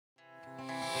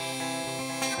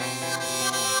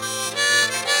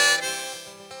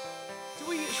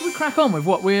we crack on with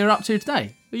what we're up to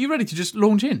today? Are you ready to just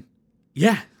launch in?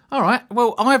 Yeah. All right.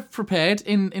 Well, I've prepared,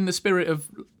 in the spirit of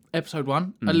episode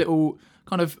 1, a little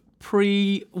kind of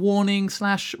pre-warning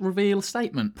 / reveal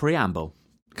statement. Preamble.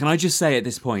 Can I just say at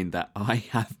this point that I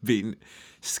have been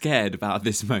scared about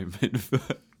this moment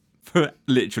for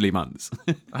literally months.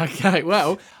 Okay,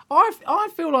 well, I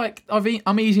feel like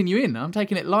I'm easing you in. I'm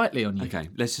taking it lightly on you. Okay,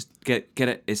 let's just get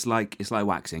it. It's like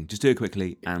waxing. Just do it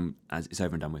quickly, and as it's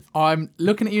over and done with. I'm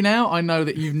looking at you now. I know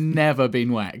that you've never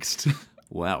been waxed.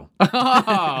 Well,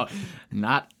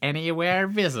 Not anywhere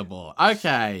visible.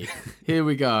 Okay, here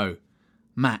we go.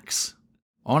 Max,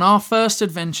 on our first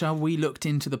adventure, we looked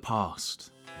into the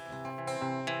past.